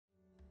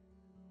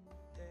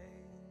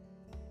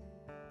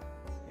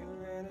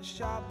a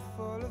shop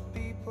full of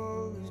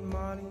people whose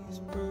money's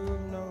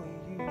proved no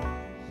use.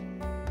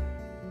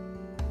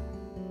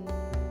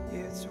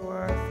 It's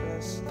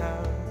worthless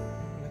now,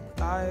 like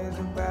lies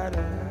are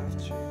better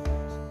have truth.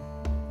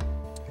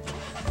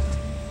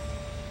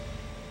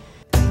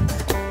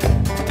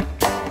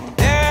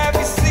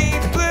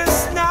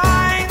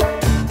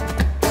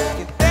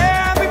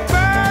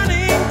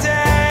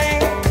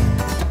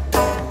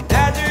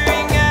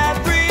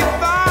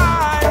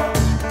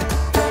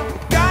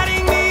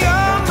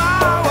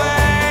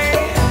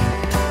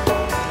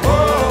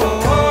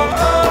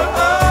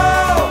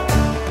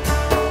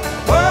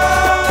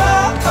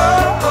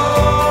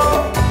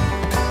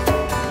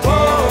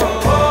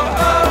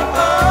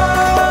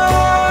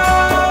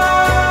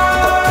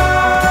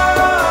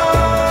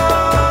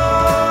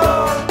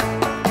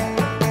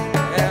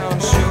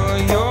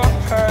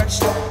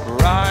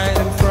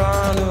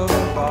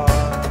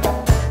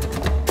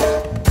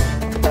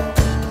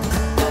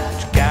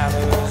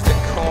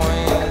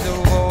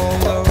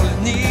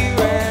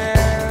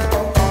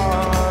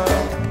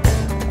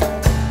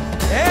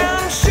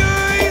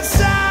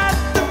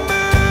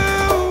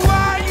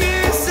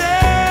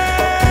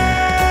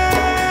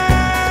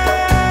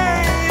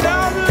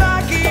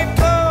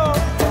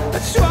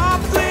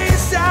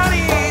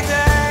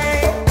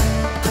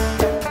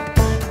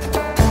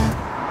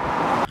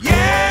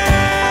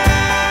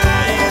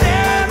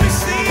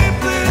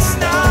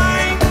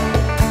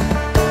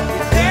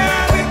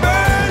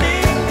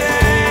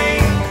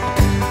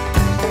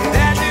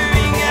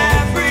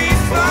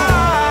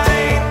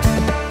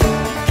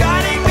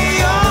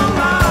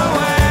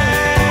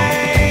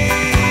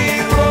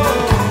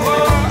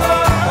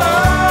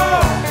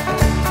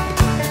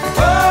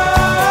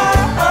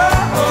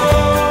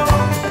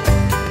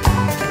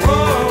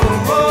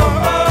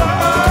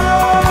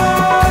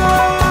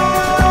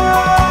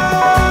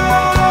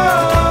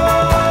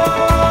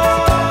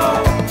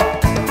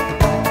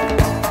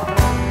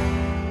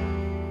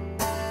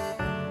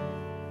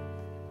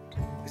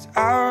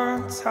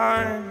 Our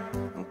time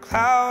on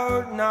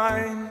cloud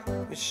nine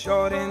was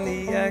short in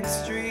the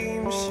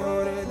extreme,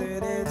 shorter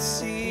than it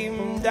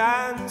seemed.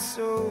 And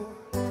so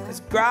as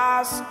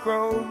grass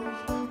grows,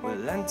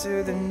 we'll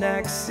enter the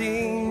next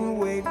scene,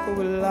 wait for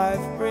what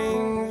life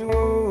brings.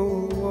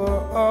 Whoa,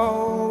 whoa,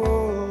 oh,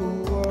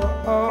 whoa,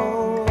 whoa, oh.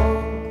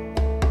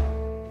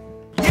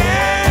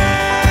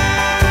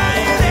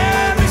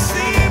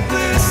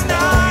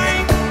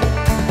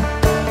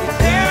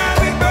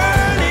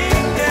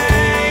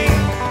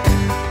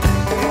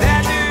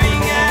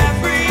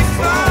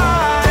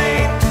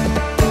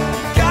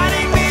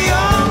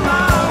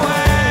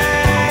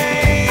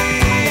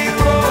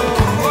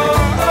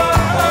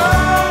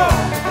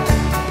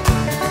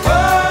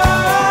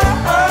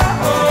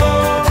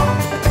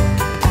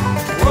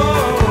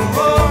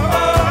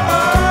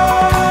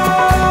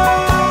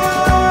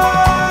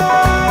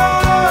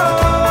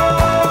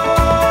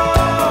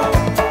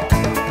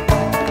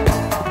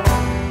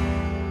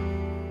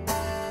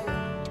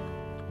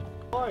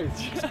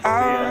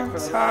 Our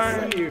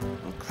time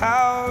on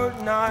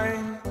cloud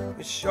nine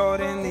was short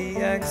in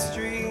the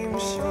extreme,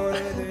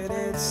 shorter than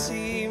it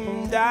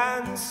seemed.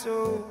 And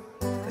so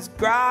as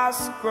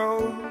grass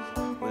grows,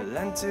 we'll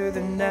enter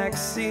the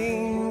next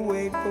scene,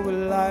 wait for what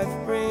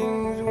life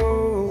brings.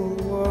 Whoa,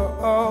 whoa,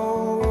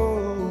 oh.